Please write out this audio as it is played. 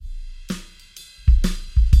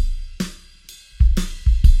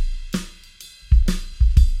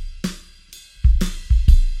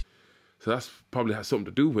So that's probably has something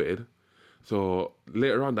to do with it. So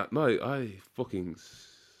later on that night, I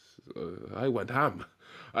went ham.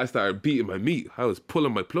 I started beating my meat. I was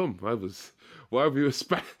pulling my plum. I was, whatever you were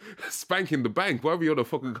spanking the bank, whatever you want to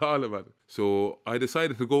fucking call it, man. So I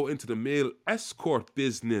decided to go into the male escort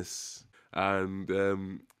business.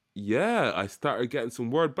 And yeah, I started getting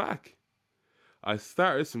some word back.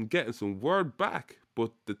 Getting some word back.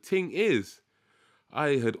 But the thing is,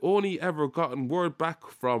 I had only ever gotten word back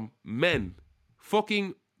from men.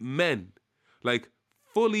 Fucking men. Like,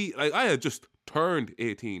 fully, like, I had just turned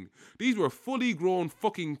 18. These were fully grown,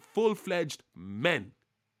 fucking, full-fledged men.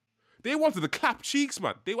 They wanted to clap cheeks,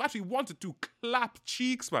 man. They actually wanted to clap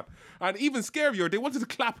cheeks, man. And even scarier, they wanted to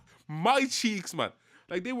clap my cheeks, man.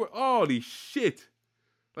 Like, they were, holy shit.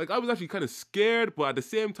 Like, I was actually kind of scared, but at the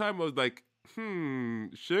same time, I was like,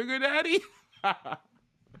 sugar daddy?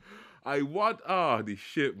 I want, the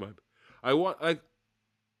shit, man. I want, like,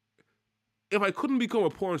 if I couldn't become a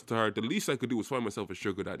porn star, the least I could do was find myself a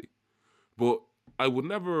sugar daddy. But I would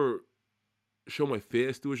never show my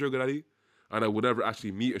face to a sugar daddy, and I would never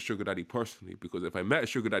actually meet a sugar daddy personally, because if I met a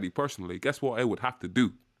sugar daddy personally, guess what I would have to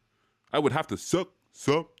do? I would have to suck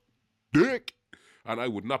some dick, and I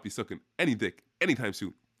would not be sucking any dick anytime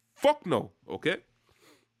soon. Fuck no, okay?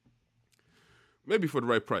 Maybe for the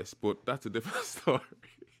right price, but that's a different story.